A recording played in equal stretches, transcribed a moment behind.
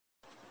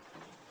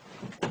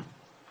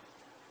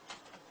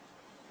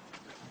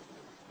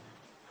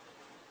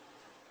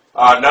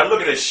Now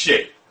look at this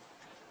shit.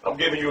 I'm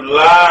giving you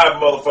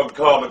live motherfucking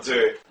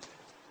commentary.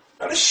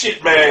 Now this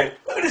shit, man.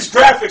 Look at this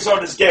graphics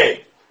on this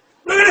game.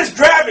 Look at this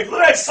graphic.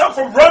 Look at that stuff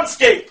from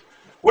Runscape.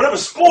 Whatever,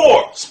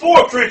 Spore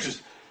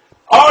Creatures.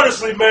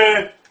 Honestly,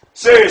 man,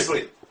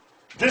 seriously,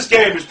 this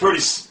game is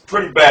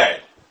pretty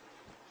bad.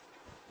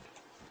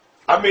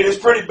 I mean, it's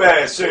pretty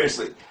bad,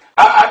 seriously.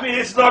 I mean,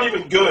 it's not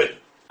even good.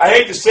 I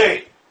hate to say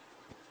it.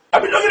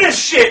 I mean, look at this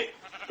shit.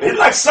 It's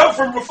like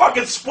something from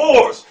fucking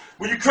Spores,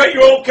 where you create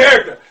your own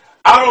character.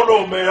 I don't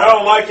know, man. I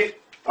don't like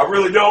it. I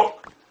really don't.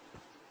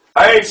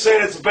 I ain't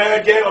saying it's a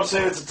bad game. I'm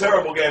saying it's a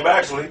terrible game,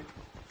 actually.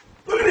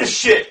 Look at this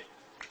shit.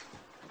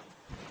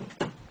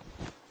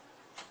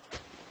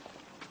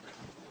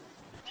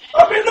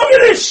 I mean, look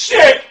at this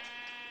shit.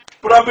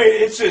 But I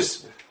mean, it's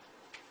just,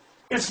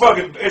 it's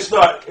fucking, it's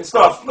not,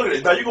 look at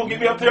it. Now you gonna get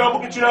me up there, I'm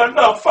gonna get you down.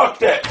 No, fuck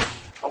that.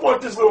 I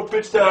want this little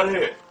bitch down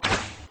here.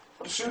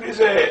 I'll shoot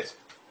his ass.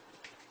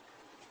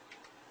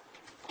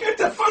 Get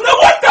the fuck, no,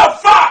 what the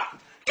fuck?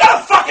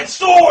 Got a fucking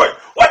sword.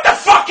 What the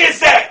fuck is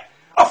that?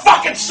 A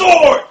fucking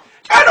sword.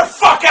 Get the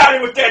fuck out of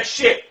here with that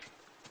shit.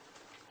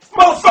 This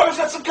motherfucker's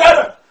got some kind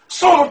of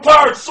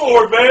solar-powered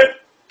sword, man.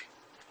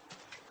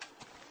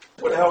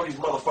 Where the hell are these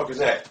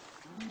motherfuckers at?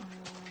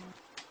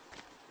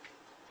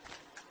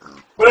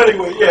 But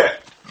anyway, yeah.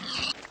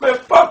 Man,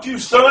 fuck you,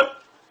 son.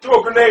 Throw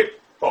a grenade.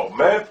 Oh,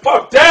 man,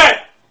 fuck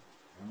that.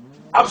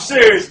 I'm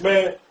serious,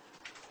 man.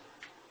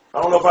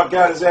 I don't know if I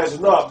got his ass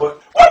or not,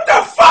 but what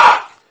the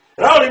fuck?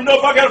 And I don't even know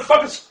if I got a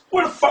fucking,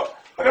 where the fuck?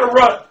 I gotta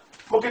run. I'm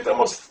gonna get that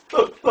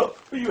look,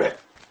 where you at?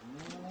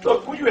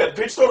 Look, where you at,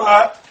 bitch? Don't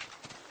hide.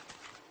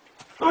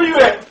 Where you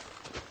at?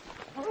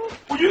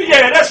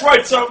 Yeah, that's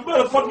right, son.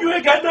 Motherfucker, you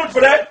ain't got nothing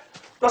for that.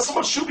 Now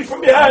someone shoot me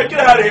from behind. Get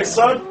out of here,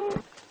 son.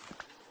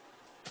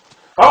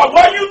 Oh,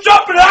 why you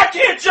jumping? I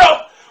can't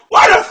jump.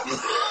 What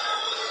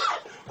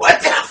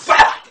the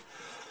fuck?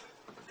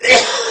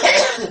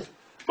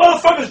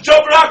 Motherfuckers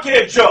jumping, I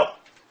can't jump.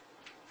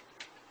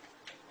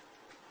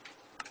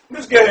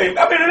 This game,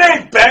 I mean, it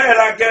ain't bad,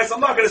 I guess. I'm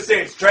not going to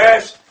say it's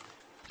trash.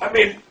 I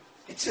mean,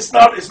 it's just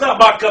not, it's not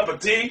my cup of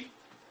tea.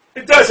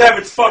 It does have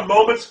its fun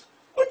moments.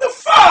 What the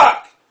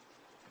fuck?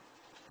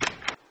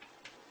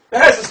 It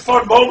has its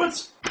fun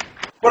moments.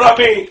 But I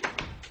mean,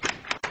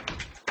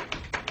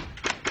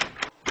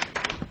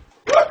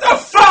 what the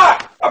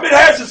fuck? I mean, it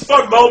has its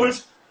fun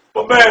moments.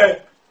 But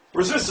man,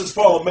 Resistance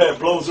Fallen Man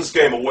blows this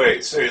game away.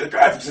 Seriously, the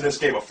graphics in this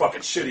game are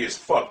fucking shitty as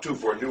fuck, too,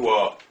 for a new,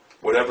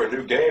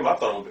 new game. I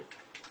thought it would be.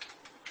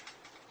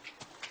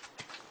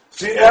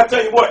 See, I'll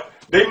tell you what,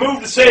 they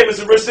move the same as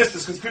the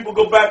Resistance because people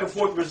go back and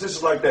forth with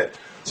Resistance like that.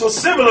 So it's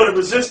similar to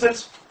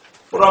Resistance,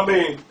 but I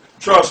mean,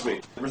 trust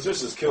me,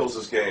 Resistance kills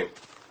this game.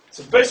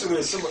 So basically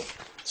a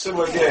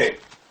similar game.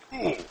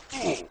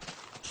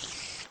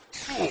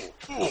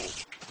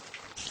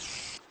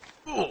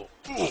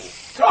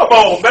 Come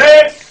on,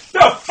 man.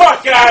 The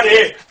fuck out of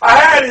here. I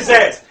had his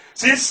ass.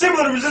 See, it's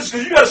similar to Resistance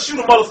because you got to shoot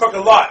a motherfucker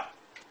a lot.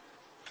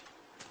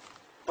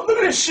 But look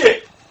at this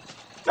shit.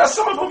 Now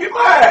someone's going to get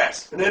my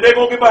ass. And then they're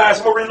going to get my ass.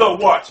 I'm going to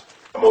reload. Watch.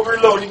 I'm going to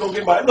reload and you're going to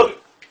get my ass.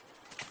 Look.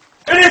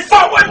 And then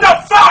fuck. What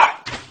the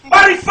fuck?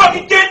 Why'd he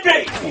fucking get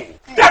me?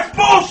 That's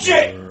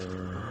bullshit.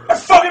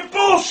 That's fucking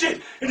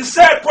bullshit. And the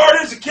sad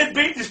part is the kid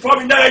beat. He's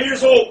probably 9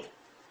 years old.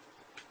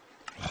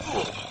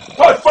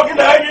 Probably fucking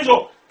 9 years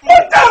old.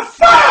 What the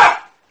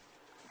fuck?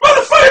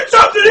 Motherfucker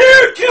jumped in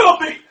here and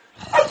killed me.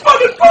 That's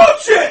fucking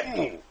bullshit.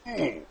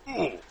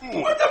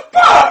 What the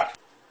fuck?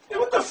 Yeah,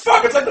 what the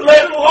fuck? It's like the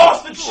land of the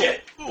lost and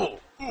shit.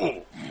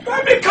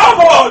 I mean, come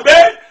on,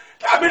 man.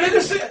 I mean, it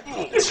just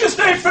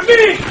ain't for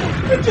me.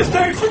 It just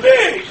ain't for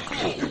me.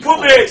 You put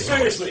me in,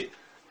 seriously.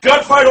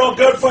 Gunfight on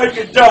gunfight,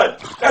 you're done.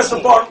 That's the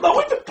bottom. No,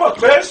 what the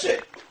fuck, man?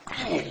 Shit.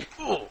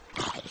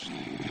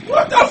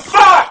 What the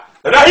fuck?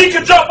 And now he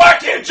can jump, I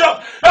can't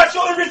jump. That's the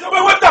only reason.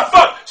 Wait, what the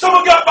fuck?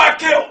 Someone got my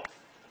kill.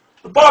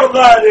 The bottom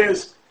line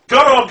is,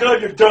 gun on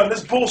gun, you're done.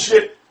 This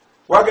bullshit,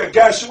 where I got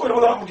guys shooting, I'm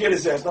going to get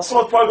his ass. Now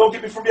someone's probably going to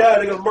get me from behind.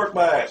 They're going to murk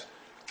my ass.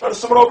 There's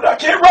someone over there. I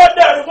can't run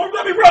now. They won't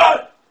let me run.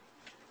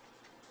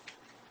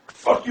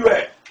 Fuck you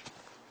at?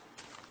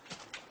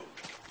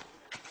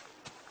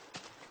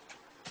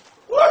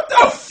 What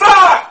the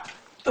fuck?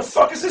 The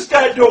fuck is this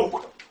guy doing?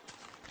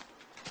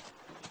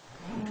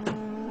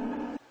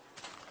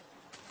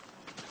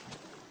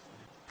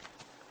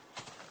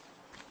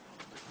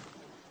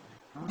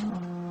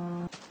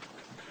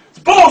 It's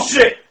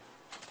bullshit.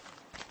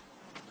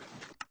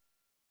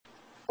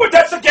 What,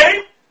 that's a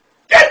game?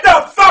 Get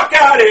the fuck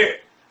out of here.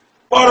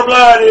 Bottom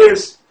line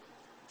is,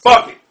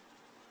 fuck it.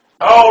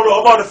 I don't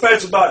know, I'm on the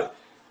fence about it.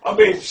 I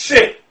mean,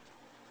 shit.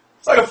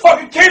 It's like a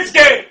fucking kid's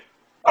game.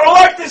 I don't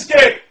like this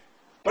game.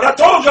 But I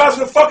told you I was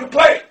going to fucking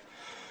play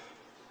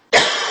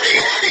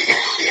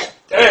it.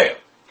 Damn.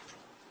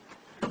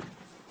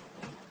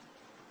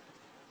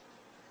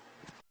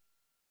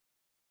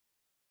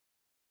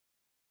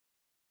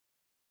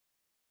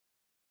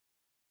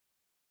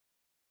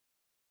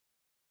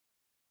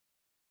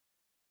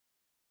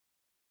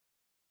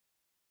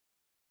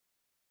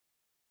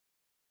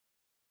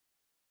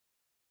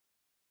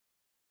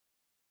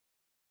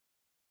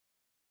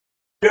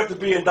 You have to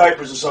be in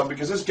diapers or something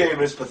because this game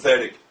is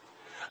pathetic.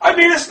 I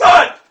mean, it's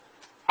not.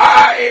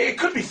 It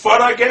could be fun,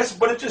 I guess,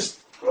 but it just.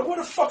 Where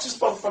the fuck's this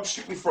motherfucker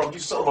shoot me from? You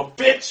son of a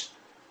bitch!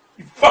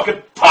 You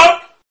fucking punk!